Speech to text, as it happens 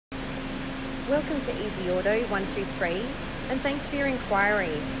Welcome to Easy Auto 123 and thanks for your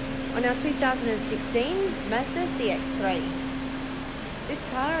inquiry on our 2016 Mazda CX-3. This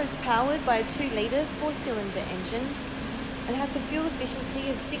car is powered by a 2-litre 4-cylinder engine and has a fuel efficiency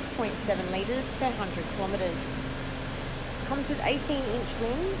of 6.7 litres per 100 kilometres. Comes with 18-inch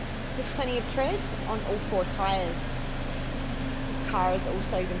rims with plenty of tread on all 4 tyres. This car is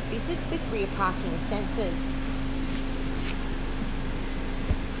also been fitted with rear parking sensors.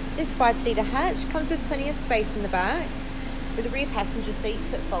 This 5-seater hatch comes with plenty of space in the back with the rear passenger seats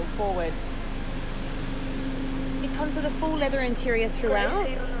that fold forward. It comes with a full leather interior throughout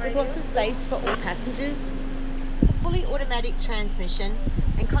with lots of space for all passengers. It's a fully automatic transmission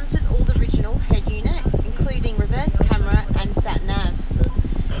and comes with all the original head unit including reverse camera and sat nav.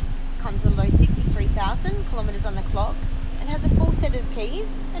 Comes with a low 63,000 kilometres on the clock and has a full set of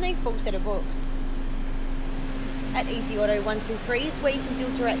keys and a full set of books. At Easy Auto 123 is where you can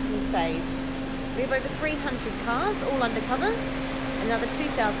deal direct and save. We have over 300 cars all undercover and another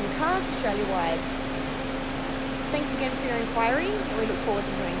 2,000 cars Australia-wide. Thanks again for your inquiry and we look forward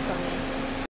to hearing from you.